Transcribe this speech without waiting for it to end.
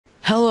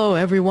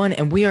everyone,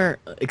 and we are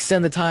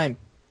extend the time.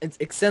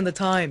 Extend the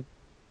time.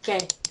 Okay.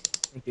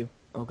 Thank you.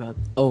 Oh god.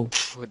 Oh,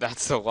 Well,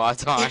 that's a lot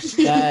of time.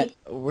 that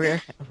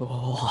we're.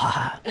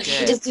 Oh.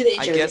 Okay, Just do the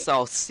I intro. guess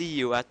I'll see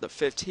you at the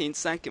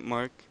 15-second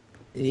mark.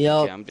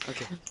 Yup.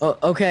 Okay. Oh,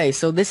 okay,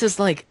 so this is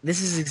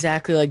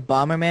exactly like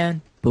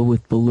Bomberman, but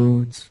with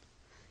balloons.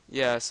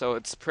 Yeah, so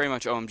it's pretty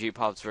much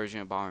OMGpop's version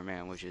of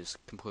Bomberman, which is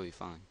completely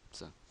fine.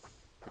 So,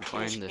 I'm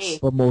playing this.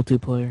 But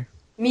multiplayer.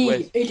 Me,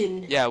 With-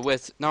 Aiden. Yeah,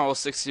 with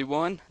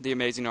Narwhal61, the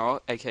amazing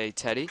Narwhal, aka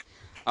Teddy,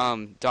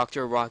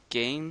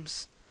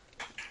 DoctorRockGames,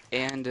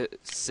 and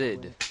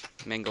Sid,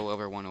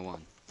 mangolover101.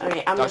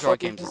 Okay, I'm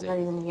DoctorRockGames is not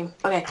it. even in the game.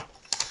 Okay.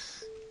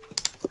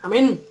 I'm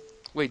in.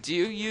 Wait, do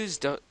you use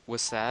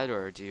was that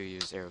or do you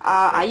use arrow keys?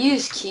 I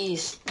use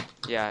keys.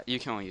 Yeah, you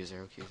can only use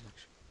arrow keys.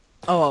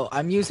 Actually. Oh,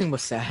 I'm using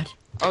Wasad.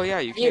 Oh yeah,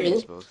 you You can use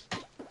really? both.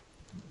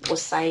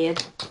 What's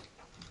Syed?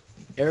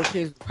 Arrow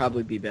keys would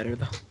probably be better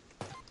though.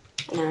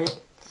 Alright.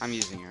 I'm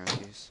using arrow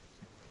keys.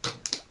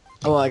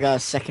 Oh, I got a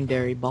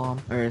secondary bomb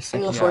or a I'm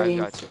second. the Yeah, I 40.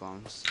 got 2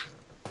 bombs.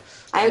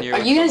 Are And you're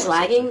you guys somewhere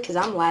lagging? something. Because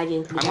I'm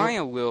lagging. I'm lagging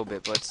a little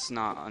bit, but it's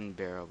not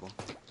unbearable.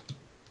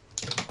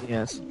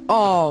 Yes.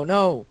 Oh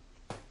no.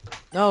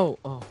 No.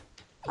 Oh.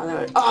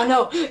 Oh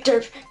no!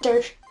 Derp!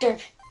 Derp!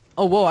 Derp!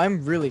 Oh whoa,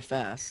 I'm really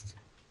fast.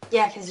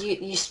 Yeah, because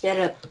you sped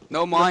up.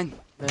 No, mine.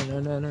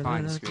 No.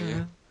 Fine, screw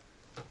you.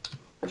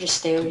 I'll just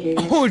stay over here.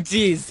 Guys. Oh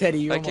jeez, Teddy,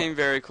 you That almost... came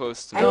very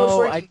close to me. I was No,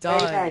 working I very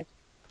died.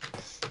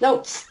 bad.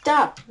 No,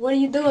 stop! What are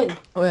you doing?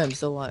 Oh yeah, I'm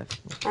still alive.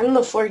 I'm in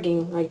the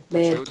forking, like,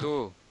 bad.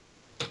 Chodo.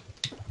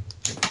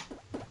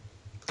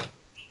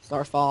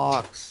 Star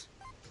Fox.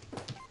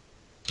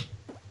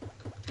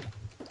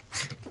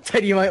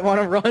 Teddy, you might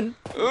want to run.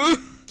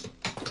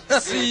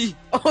 See?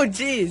 Oh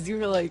jeez, you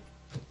were like.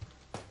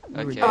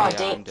 Okay, Oh, yeah,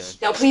 dang. I'm dead.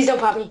 No, please don't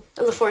pop me.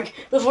 The fork.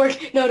 The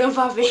fork. No, don't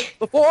pop me.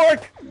 The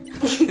fork.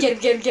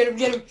 Get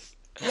him.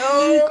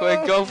 No.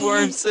 Quick, go for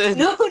him, Sid.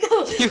 No.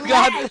 You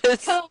got Lag,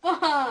 this. Come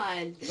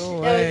on. No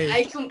No,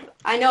 way.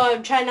 I know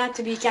I'm trying not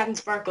to be Captain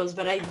Sparkles,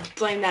 but I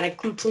blame that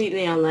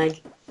completely on lag.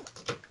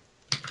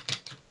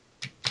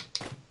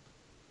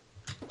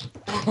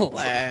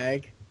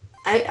 Lag.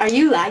 Are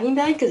you lagging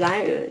bad? Because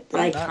I,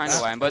 like, not- Kind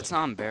of lame, but it's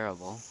not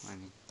unbearable. I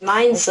mean,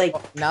 mine's like...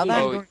 Now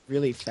that Oh. I'm going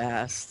really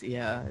fast,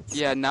 yeah. It's...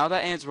 yeah, now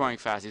that Ant's running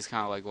fast, he's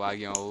kind of like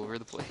lagging all over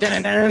the place.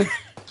 Dun-dun-dun.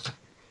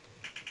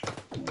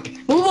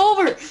 Move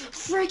over!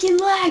 Freaking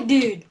lag,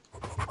 dude!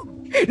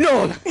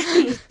 No.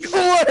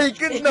 What?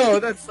 Good. No,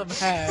 that's some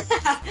hack.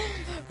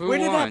 Who Where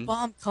did that won?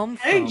 bomb come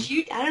I from?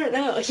 don't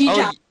know. He Oh,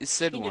 dropped...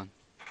 Sid won.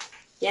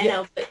 Yeah, yeah.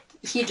 no, but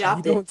he You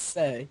dropped it. don't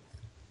say.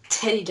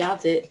 Teddy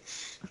dropped it.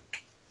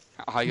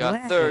 I got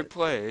Lag. 3rd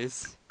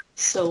place.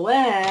 So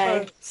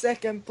lag.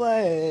 Second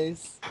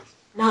place.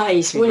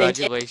 Nice. Win it.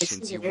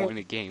 Congratulations, you won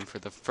a game for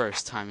the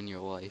first time in your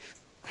life.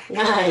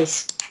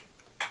 Nice.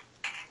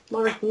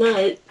 Mark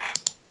Nut.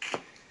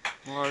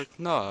 Mark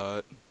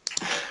not.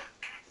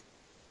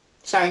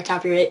 Sorry,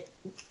 copyright.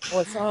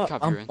 What's up? I'm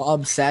Copyright.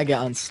 Bob Saget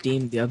on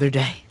Steam the other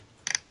day.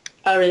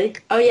 Oh, really?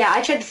 Oh, yeah,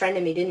 I tried to friend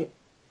him. He didn't.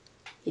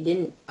 He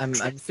didn't. I'm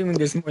assuming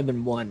there's more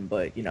than one,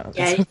 but you know.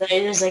 Yeah,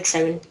 there's like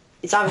 7.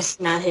 It's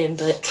obviously not him,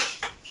 but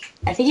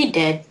I think he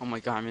did. Oh my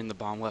god, I'm in the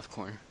bottom left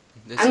corner.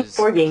 This I'm is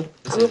forging.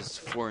 this is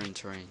foreign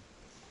terrain.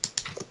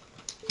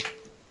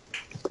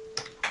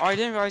 Oh, I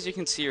didn't realize you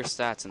can see your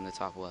stats in the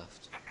top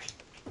left.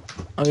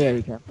 Oh yeah,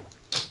 you can.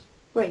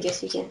 Well, I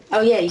guess you can.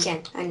 Oh, yeah, you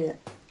can. I knew that.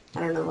 I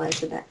don't know why I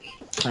said that.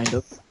 Kind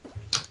of.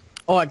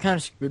 Oh, I kind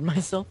of screwed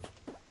myself.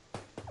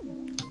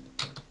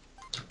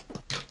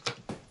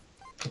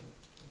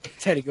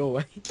 Teddy, go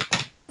away.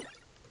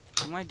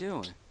 What am I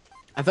doing?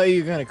 I thought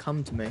you were gonna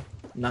come to me,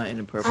 not Come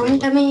inappropriately.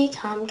 to me,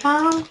 come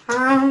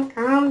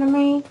to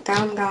me,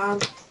 come.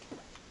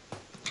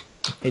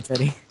 Hey,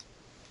 Teddy.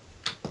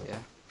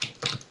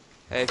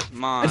 Hey,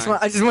 mine.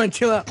 I just want to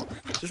chill out.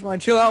 Just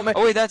want to chill out, man.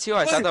 Oh wait, that's you.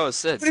 I thought that was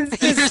Sid. What is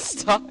this? You're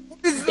stuck.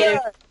 What is Get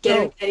him, that? get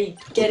him, No. Teddy,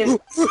 get him.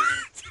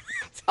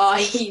 Oh,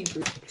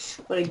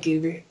 what a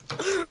goober.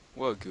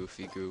 What a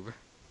goofy goober.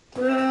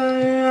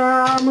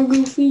 I'm a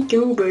goofy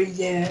goober,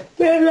 yeah.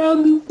 I'm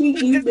a goofy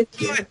goober,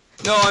 yeah.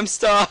 No, I'm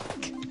stuck.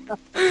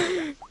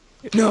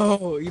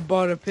 No, you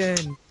bought a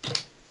pin.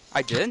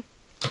 I did?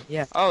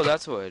 Yeah. Oh,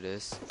 that's what it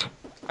is.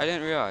 I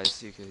didn't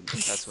realize you could.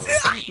 That's what.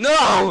 It is.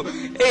 No,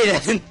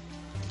 Aiden.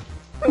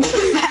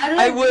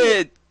 I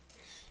win.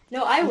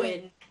 No, I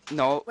win.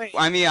 No, Wait.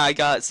 I mean I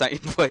got second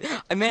place.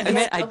 I meant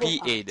I double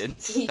beat up.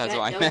 Aiden. He That's got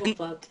what I double meant.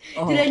 fucked.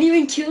 Oh. Did I didn't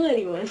even kill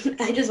anyone?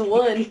 I just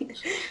won.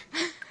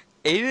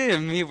 Aiden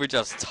and me were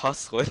just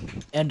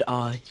tussling. And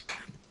I.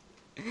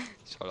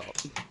 Shut up.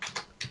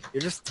 You're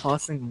just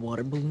tossing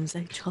water balloons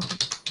at each other.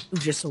 It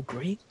was just so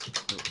great.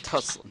 We were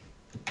tussling.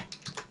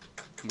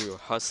 We were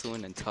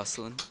hustling and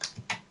tussling.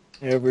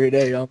 Every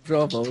day I'm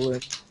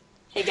traveling.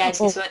 Hey guys,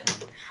 guess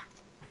what?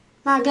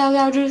 My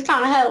go-go juice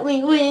gonna help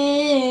me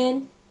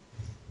win.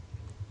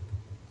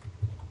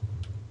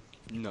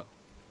 No.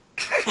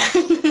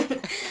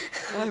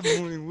 I'm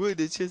morning wood.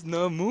 It's just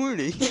not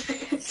morning.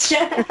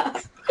 Shut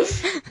up.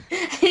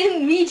 I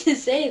didn't mean to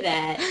say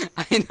that.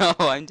 I know.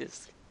 I'm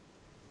just.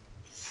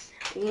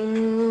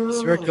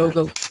 Swear,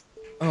 go.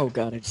 Oh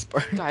god, I just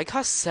burned. God, it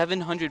costs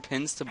 700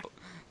 pins to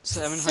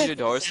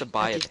 $700 to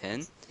buy a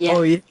pin. Yeah.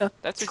 Oh yeah.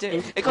 That's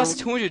ridiculous. It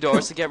costs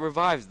 $200 to get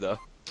revived though.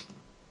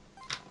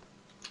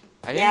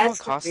 I didn't Yeah, know it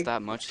it's cost weird.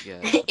 that much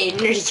yet. Aiden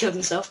already killed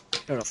himself.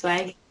 Shut up.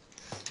 Swag.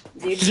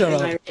 Dude, Shut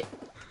am I up.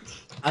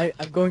 right?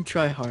 I'm going to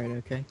try hard,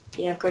 okay?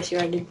 Yeah, of course you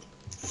are, dude.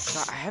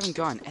 God, I haven't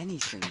gotten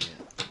anything yet.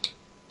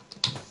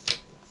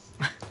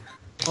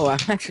 Oh, I'm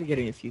actually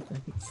getting a few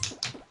things.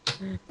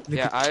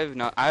 Yeah,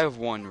 I have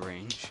one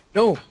range.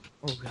 No!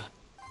 Oh god.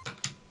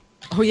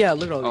 Oh yeah,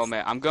 look at all Oh these.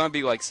 man, I'm gonna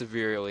be like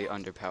severely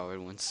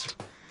underpowered once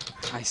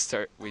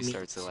we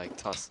start to like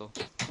tussle.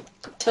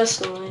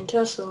 Tussling.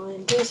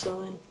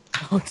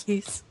 Oh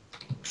jeez.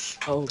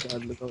 Oh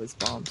god, look at all these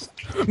bombs.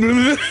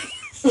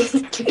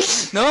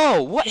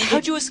 No, what?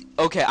 How'd you?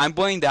 Okay, I'm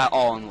blaming that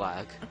all on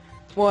lag.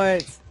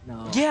 What?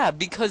 No. Yeah,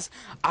 because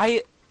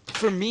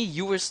for me,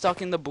 you were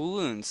stuck in the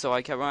balloon, so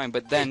I kept running.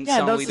 But then Yeah, that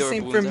suddenly was there the were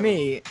same for balloons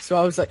everywhere. me. So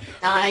I was like,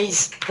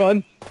 Nice.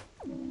 run.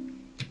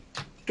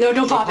 No,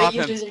 don't pop pop it,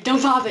 you him. loser.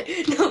 Don't pop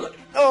it. No.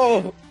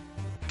 Oh!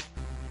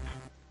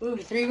 Ooh,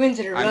 3 wins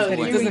in a I'm row.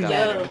 blaming Here we doesn't that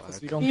matter go.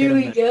 because we don't Here get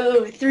we him.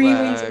 go. 3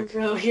 wins in Lag. a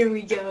row. Here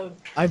we go.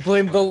 I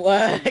blame the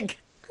lag.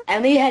 I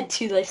only had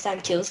 2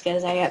 lifetime kills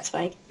because I got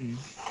spiked.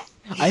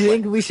 I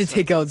think we should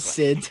take out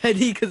Sid,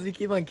 Teddy, because we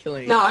keep on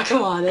killing him. Nah,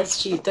 come on.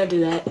 That's cheap. Don't do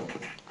that.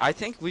 I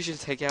think we should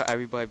take out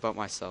everybody but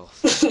myself.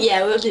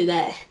 Yeah, we'll do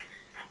that.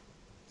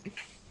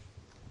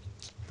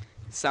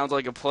 Sounds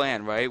like a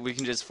plan, right? We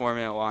can just form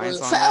an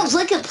alliance on Sounds that.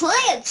 like a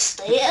plan,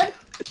 Stan.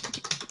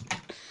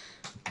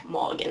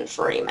 Morgan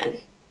Freeman.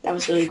 That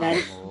was really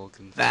bad.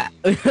 Morgan That,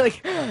 Freeman.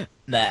 like,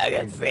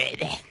 Morgan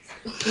Freeman.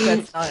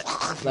 That's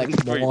not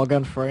like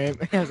Morgan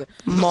Freeman. I was like,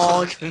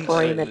 Morgan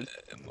Freeman.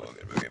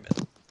 Morgan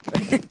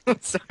Freeman.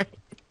 I'm sorry.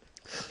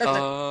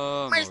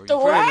 Morgan Mr.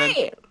 Freeman.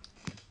 Wayne.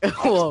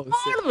 Whoa, Born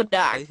Sid. of the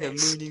I have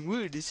darkness. morning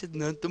wood. This is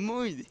not the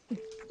morning.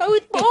 I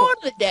was born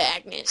of the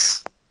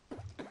darkness.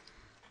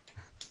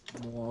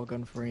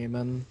 Morgan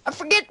Freeman. I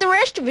forget the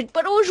rest of it,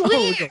 but it was Oh,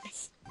 weird.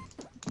 yes.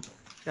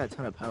 Got a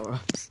ton of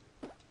power-ups.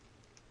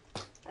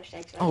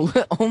 Hashtag Oh,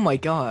 oh my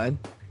god.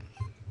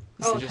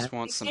 Oh, I just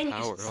want some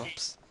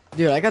power-ups.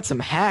 Dude, I got some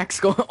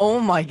hacks going. Oh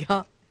my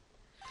god.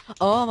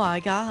 Oh my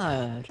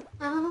god.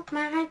 Oh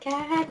my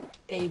god.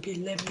 Baby,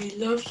 let me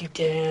love you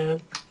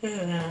down.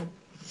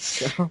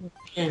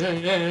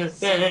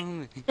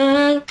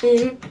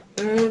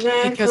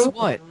 Because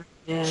what?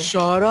 Yeah.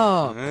 Shut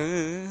up.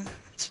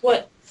 It's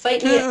what?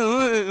 Fight me. That's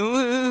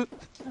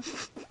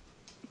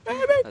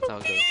how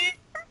it goes.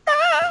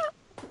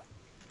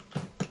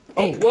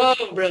 Hey, whoa,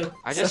 bro.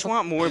 I just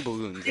want more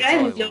balloons. Dude, That's I all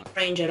I have no want.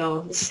 range at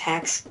all. This is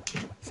hacks.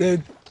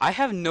 Sid. I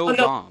have no Oh,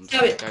 no. bombs.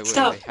 Stop it. Like, I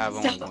Stop. literally have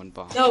Stop. only one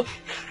bomb. No.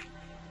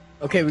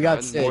 Okay, we I got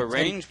have Sid. more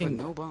Teddy range, but King.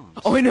 no bombs.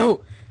 Oh, I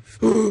know.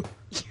 You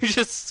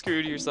just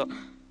screwed yourself.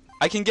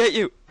 I can get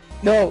you.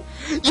 No.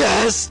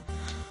 Yes!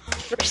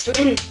 First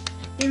win.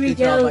 Here we Good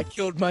job, go. I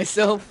killed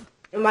myself.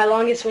 My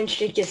longest win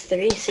streak is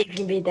 3. See if you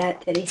can beat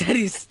that, Teddy.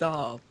 Teddy,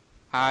 stop.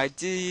 I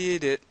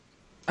did it.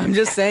 I'm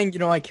just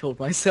saying, I killed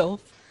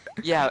myself.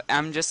 Yeah,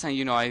 I'm just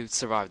saying, I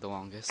survived the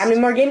longest. How many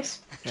more games?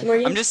 2 more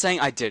games? I'm just saying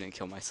I didn't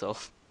kill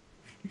myself.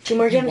 2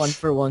 more games? 1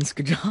 for 1,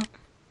 good job.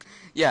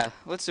 Yeah,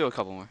 let's do a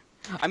couple more.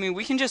 I mean,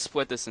 we can just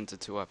split this into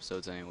 2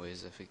 episodes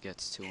anyways if it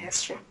gets too long.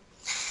 That's true.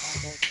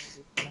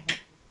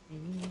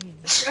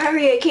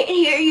 Sorry, I can't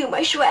hear you.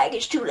 My swag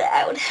is too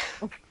loud.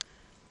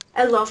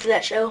 I loved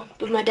that show,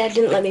 but my dad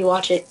didn't let me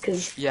watch it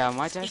because Yeah,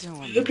 my dad didn't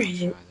want me to watch it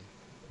either.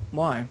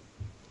 Why?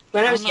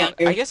 when I I was don't know,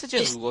 younger, I guess it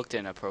just looked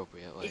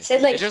inappropriate. Like, it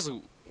said, like- it just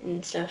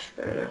and stuff.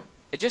 I don't know.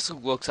 it just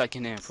looks like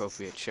an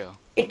inappropriate show.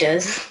 It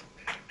does.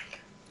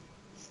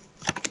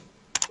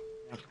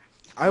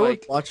 I would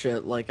Like- watch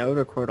it, I would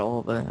record all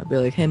of it. I'd be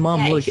like, hey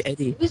mom, Yeah, look, if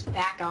Eddie. It was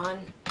back on.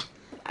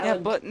 I Yeah,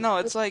 would- but no,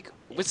 it's like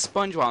with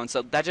SpongeBob and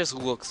stuff. That just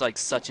looks like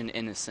such an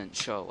innocent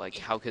show. Like,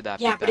 how could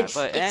that Yeah, be but bad? it's-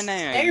 But it's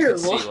anyway, you can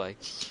see terrible. like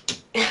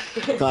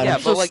God, yeah,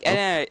 I'm but so like stupid.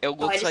 anyway, it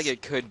looks just- like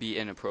it could be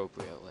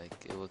inappropriate. Like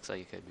it looks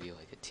like it could be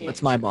like a teen.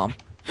 That's my bomb.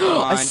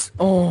 Mine.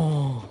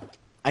 Oh,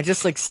 I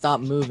just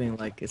stopped moving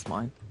like it's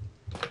mine.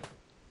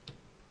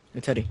 Hey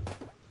Teddy,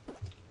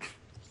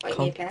 Fight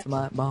me, come Pat. to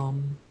my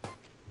bomb.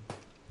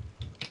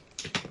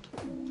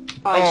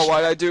 Oh,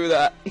 why'd I do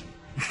that?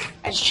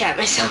 I just chat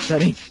Hey, myself.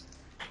 Teddy.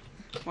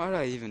 Why'd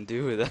I even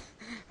do that?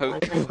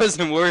 It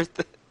wasn't worth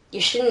it. You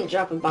shouldn't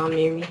drop a bomb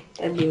near me.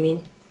 That'd be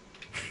mean.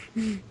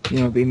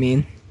 Be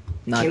mean.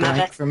 Not You're not dying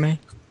that- for me.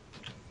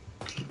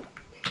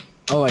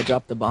 Oh, I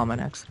dropped the bomb on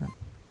accident.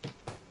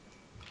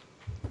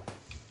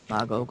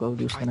 Nah, go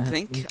do I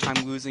something. think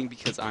I'm losing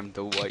because I'm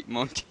the white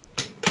monkey.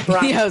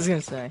 Rock. Yeah, I was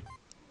gonna say.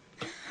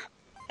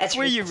 That's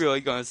Were you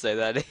really gonna say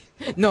that?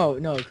 No,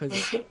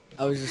 because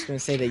I was just gonna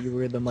say that you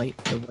were the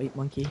white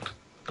monkey.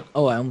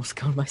 Oh, I almost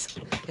killed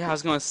myself. Yeah, I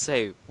was gonna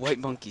say white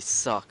monkeys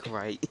suck,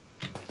 right?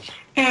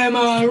 Am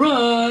I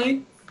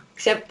right?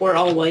 Except we're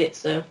all white,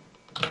 so.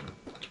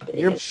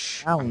 You're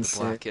Shh, brown, I'm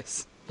sir.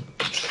 blackest.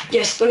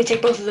 Yes, let me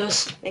take both of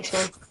those. Next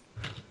one.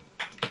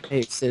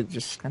 Hey, Sid,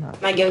 just kind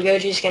of. My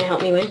Go-Goju's gonna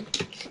help me win.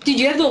 Dude,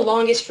 you have the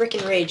longest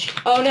freaking rage.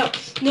 Oh no,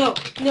 no,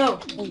 no.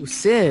 Oh,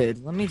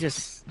 Sid, let me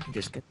just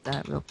get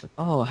that real quick.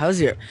 Oh,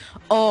 how's your?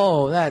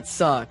 Oh, that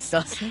sucks,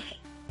 doesn't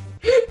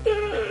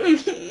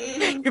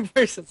it? Your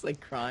person's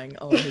like crying.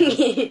 Oh,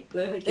 they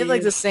have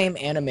like the same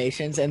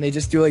animations, and they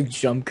just do like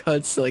jump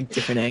cuts to like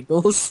different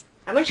angles.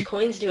 How much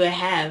coins do I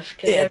have?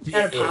 Because I was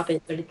trying to pop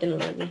it, but it didn't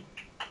let me.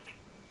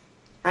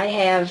 I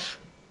have...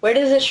 Where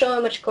does it show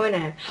how much coin I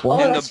have? Well,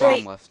 Oh, In the that's bottom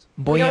right. left.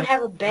 We don't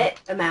have a bet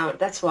amount,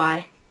 that's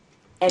why.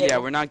 Edit. Yeah,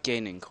 we're not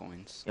gaining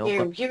coins.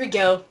 Here we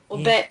go.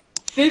 We'll bet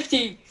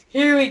 50.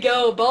 Here we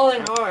go,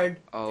 balling hard.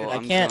 Oh,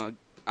 Dude,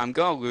 I'm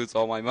gonna lose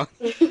all my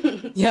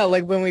money. Yeah,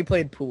 like when we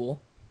played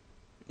pool.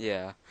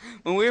 Yeah.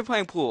 When we were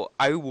playing pool,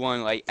 I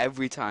won like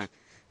every time.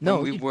 No,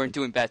 we weren't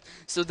doing bets.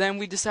 So then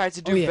we decided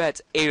to do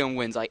bets. Aiden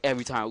wins like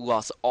every time. I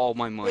lost all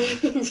my money.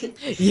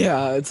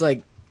 Yeah, it's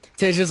like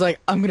Teddy's just like,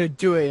 I'm gonna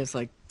do it. It's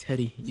like,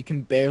 Teddy, you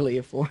can barely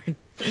afford.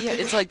 Yeah,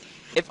 it's like,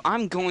 if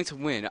I'm going to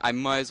win, I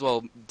might as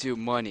well do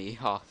money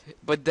off it.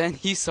 But then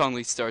he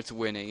suddenly starts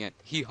winning, and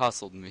he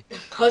hustled me.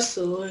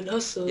 Hustle and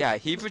hustle. Yeah,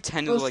 he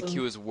pretended like he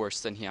was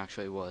worse than he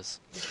actually was.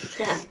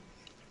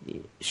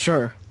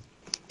 Sure.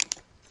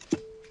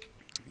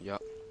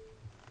 Yup.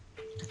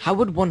 How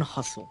would one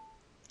hustle?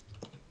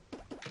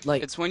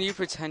 Like, It's when you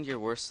pretend you're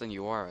worse than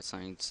you are at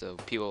something, so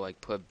people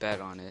like put a bet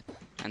on it,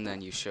 and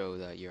then you show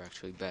that you're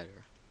actually better.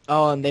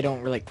 oh, and they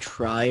don't like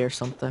try or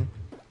something.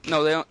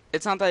 No, they don't.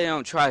 It's not that they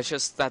don't try. It's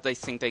just that they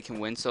think they can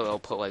win, so they'll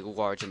put like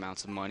large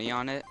amounts of money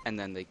on it, and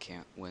then they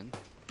can't win.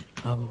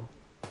 Oh.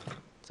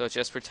 So it's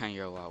just pretend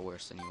you're a lot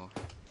worse than you are.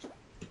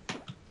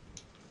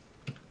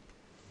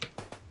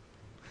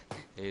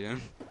 Aiden.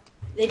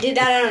 They did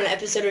that on an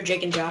episode of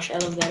Jake and Josh. I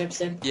love that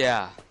episode.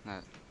 Yeah,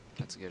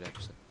 that's a good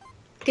episode.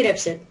 Good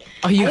episode.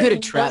 Oh, you I could have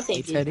would trapped me,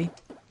 nothing, Teddy.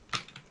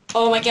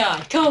 Oh my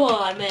god, come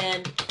on,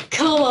 man.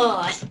 Come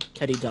on.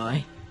 Teddy,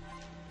 die.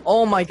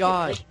 Oh my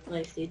god.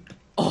 Life, dude.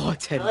 Oh,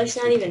 Teddy. My life's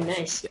not even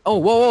nice. Oh,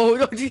 whoa,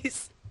 whoa,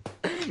 jeez.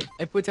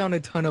 I put down a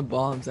ton of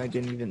bombs I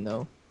didn't even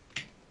know.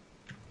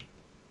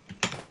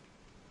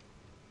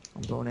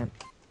 I'm going in.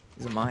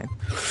 These are mine.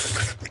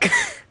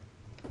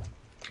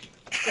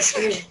 That's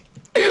weird.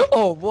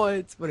 Oh,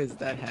 what? What is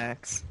that,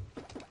 hacks?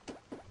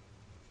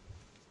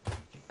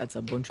 That's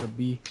a bunch of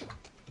B.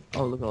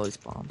 Oh, look at all these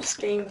bombs.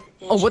 Scream.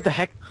 Oh, what the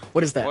heck?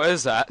 What is that? What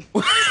is that?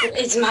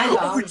 It's my Oh,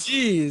 bomb.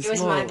 jeez. It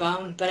was whoa. my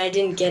bomb, but I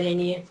didn't get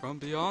any. From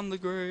beyond the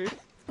grave.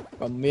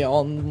 From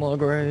beyond my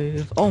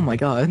grave. Oh my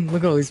god,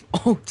 look at all these.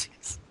 Oh,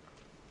 jeez.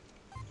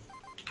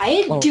 I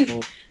had, Oh, dude,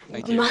 oh.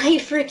 Thank you. my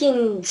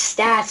freaking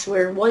stats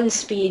were 1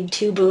 speed,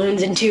 2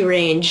 balloons, and 2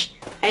 range.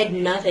 I had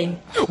nothing.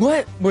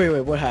 What? Wait,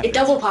 what happened? It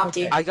double popped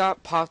you. I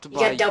got popped You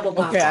by. got double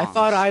popped. Okay, I bombs.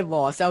 thought I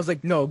lost. I was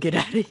like, no, get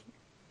out of here.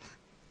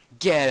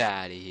 Get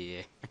out of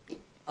here.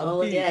 Oh,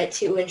 look at that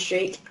 2-win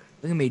streak.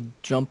 Look at me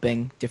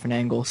jumping different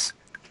angles.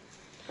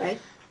 Right?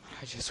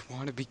 I just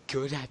want to be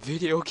good at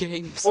video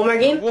games. One more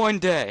game? One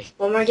day.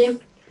 One more game?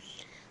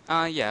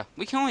 Yeah.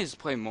 We can always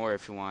play more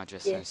if you want,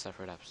 just in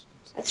separate episodes.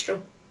 That's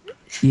true.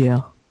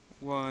 Yeah.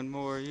 One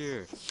more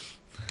year.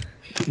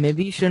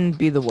 Maybe you shouldn't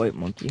be the white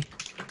monkey.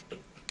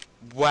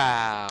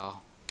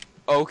 Wow.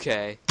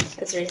 Okay.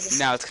 That's racist.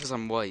 Now it's because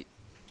I'm white.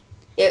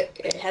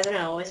 It hasn't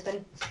always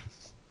been.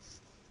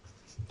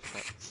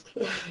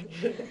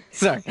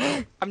 Sorry.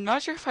 I'm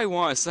not sure if I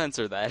want to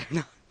censor that or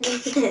not.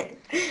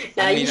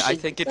 Nah, I you mean, I should.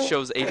 think it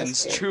shows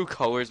Aiden's fair. true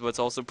colors, but it's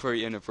also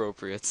pretty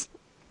inappropriate.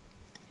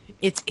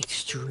 It's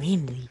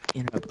extremely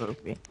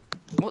inappropriate.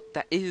 Well,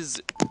 that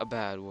is a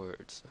bad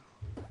word. So.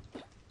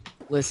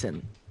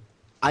 Listen,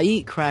 I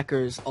eat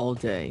crackers all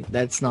day.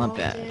 That's not All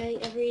bad. day,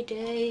 every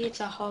day, it's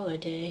a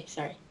holiday.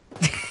 Sorry.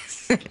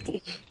 It's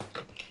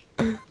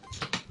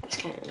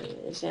kind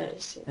of...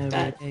 Every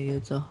that. day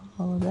it's a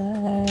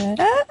holiday.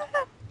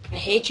 I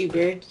hate you,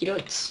 bird. You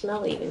don't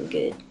smell even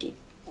good.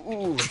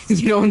 Ooh.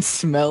 You don't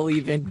smell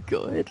even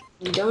good.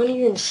 You don't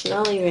even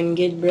smell even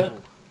good, bro.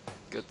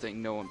 Good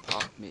thing no one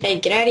popped me. Hey,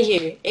 get out of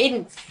here.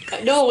 Aiden.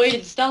 No,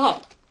 Aiden,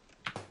 stop.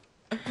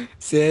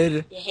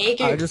 Sid, You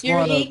hater. I just You're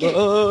a wanna hater.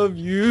 love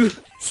you.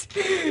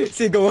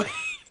 Sid, go away.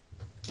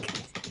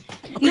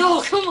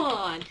 No, come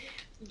on.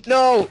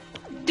 No,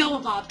 Double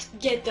popped.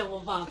 Get double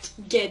popped.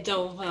 Get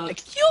double I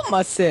popped. killed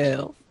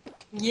myself.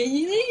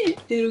 Yeah,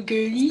 little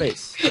girlie.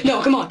 Space.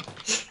 No, come on.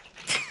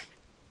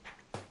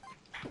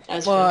 That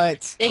was fun.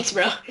 What? Thanks,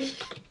 bro.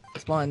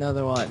 Spawn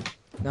another one.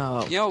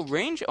 No. You know,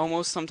 range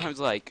almost sometimes,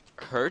 like,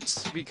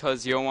 hurts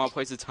because you don't want to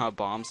place a ton of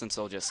bombs since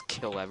they'll just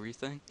kill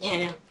everything. Yeah, I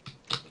know.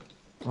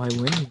 Why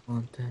wouldn't you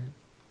want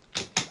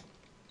that?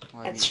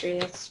 Well, I That's true.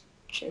 That's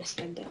should have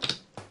said that.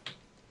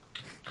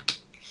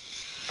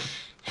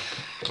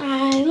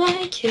 I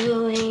like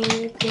killing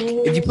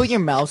things. If you put your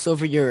mouse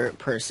over your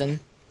person,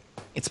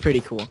 it's pretty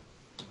cool.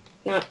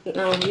 No,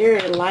 you're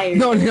a liar.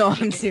 No,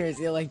 I'm serious.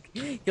 He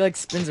like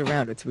spins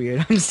around. It's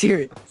weird. I'm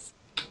serious.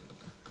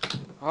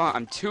 Oh,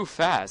 I'm too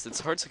fast. It's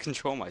hard to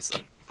control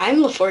myself. I'm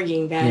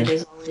Laforging bad Yeah.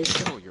 as always.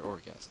 Control your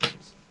orgasms.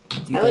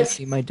 Do you guys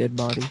see my dead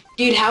body?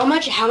 Dude, how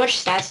much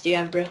stats do you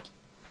have, bro?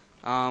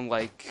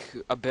 Like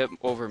a bit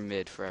over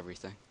mid for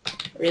everything.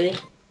 Really?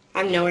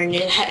 I'm nowhere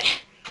near that.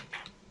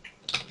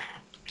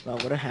 Wow,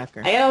 what a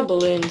hacker. I got all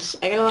balloons.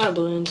 I got a lot of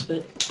balloons,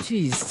 but...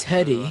 Jeez,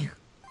 Teddy.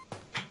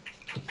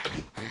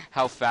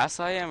 How fast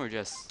I am, or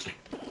just...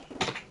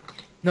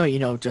 No, you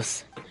know,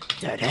 just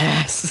dead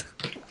ass.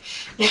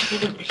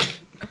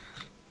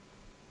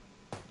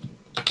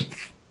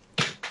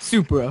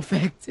 Super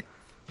effective.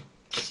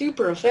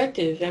 Super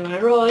effective, am I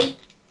right?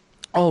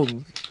 Oh.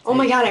 Oh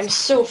my god, I'm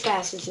so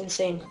fast, it's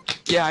insane.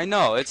 Yeah, I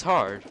know, it's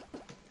hard.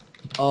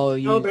 Oh,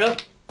 you. No, bro.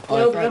 Oh,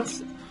 No, I bro.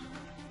 thought-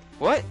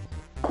 What?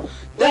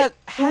 That,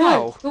 Who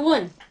how? won? Who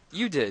won?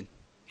 You did.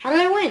 How did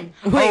I win?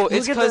 Wait, Oh, look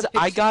it's at because that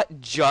I picture.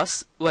 got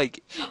just,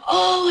 like,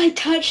 Oh, I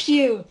touched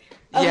you.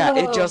 yeah,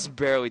 it Oh. just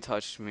barely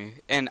touched me.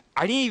 And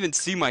I didn't even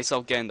see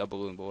myself getting the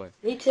balloon boy.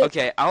 Me too.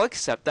 Okay, I'll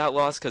accept that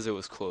loss because it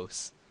was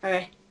close.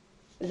 Alright.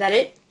 Is that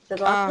it? Is that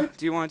the last one?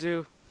 Do you want to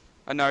do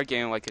another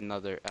game, like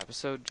another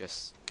episode?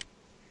 Just...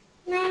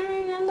 No,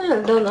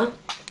 don't know. Do you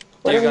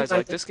Whatever guys want.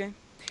 like this game?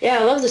 Yeah,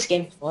 I love this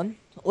game. Fun.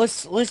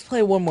 Let's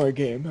play one more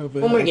game. One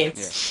more game.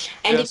 Yeah.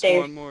 End it Just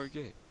there. one more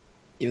game.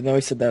 Even though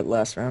we said that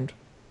last round.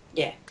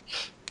 Yeah.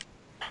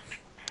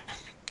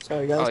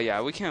 Sorry, guys. Oh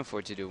yeah, we can't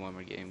afford to do one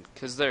more game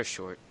because they're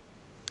short.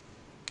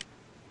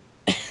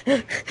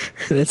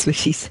 That's what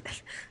she said.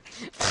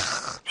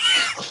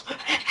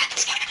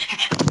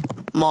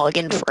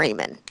 Morgan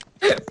Freeman.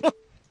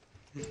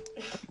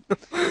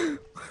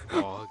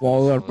 Oh,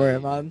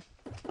 Bomberman.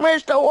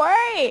 Mr.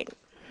 Wayne!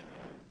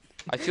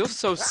 I feel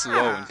so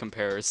slow in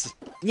comparison.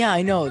 Yeah,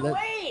 I know that.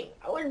 Wait,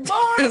 I was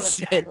born with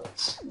Shit.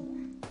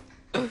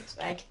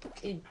 Swag.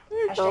 Dude,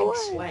 hashtag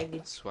swag,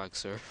 dude. Swag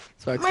surf.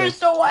 So I said,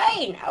 Mr.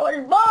 Wayne, I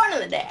was born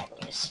in the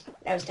darkness.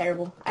 That was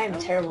terrible. I am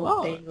terrible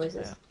at saying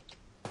voices.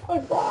 I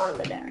was born in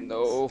the darkness.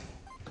 No.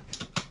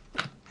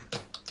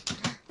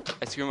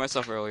 I screwed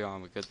myself early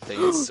on, but good thing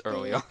it's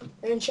early on.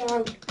 And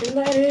shout and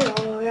let it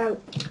all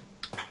out.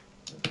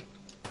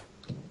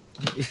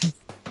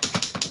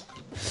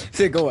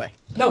 say go away.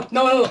 No.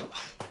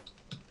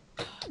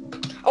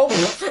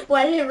 Oh,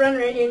 why did it run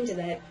right into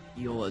that?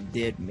 You're a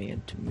dead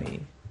man to me.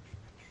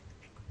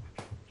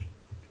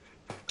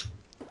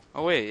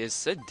 Oh wait, is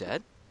Sid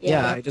dead?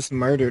 Yeah, I just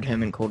murdered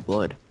him in cold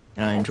blood,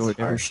 and I That's enjoyed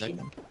every harsh,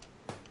 second.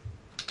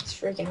 It's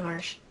freaking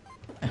harsh.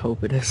 I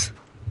hope it is.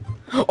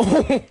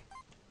 Oh!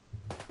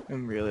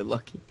 I'm really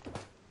lucky.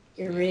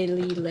 You're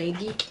really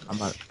leggy.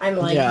 I'm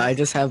leggy. Yeah, I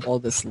just have all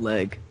this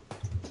leg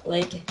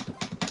Leg.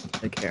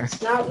 hair.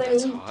 It's not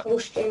letting me hot.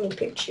 post any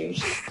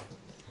pictures.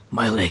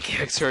 My leg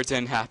hair. Picture it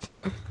didn't happen.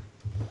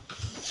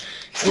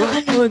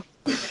 Run!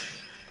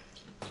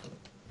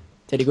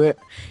 Teddy, get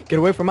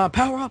away from my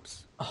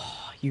power-ups!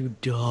 Oh, you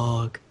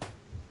dog.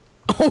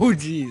 Oh,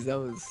 jeez, that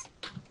was...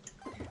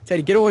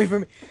 Teddy, get away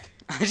from me!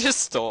 I just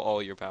stole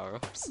all your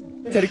power-ups.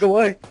 Teddy, go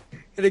away!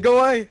 Teddy, go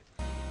away!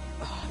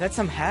 Oh, that's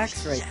some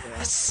hacks right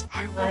Yes,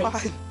 I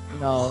Nice. won.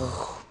 there.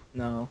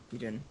 No, you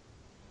didn't.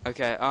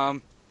 Okay,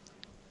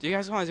 do you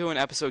guys want to do an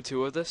episode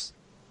 2 of this?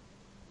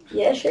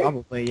 Yeah, sure.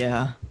 Probably,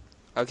 yeah.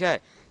 Okay,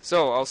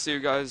 so I'll see you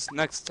guys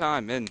next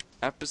time in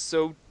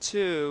episode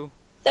 2.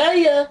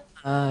 See ya.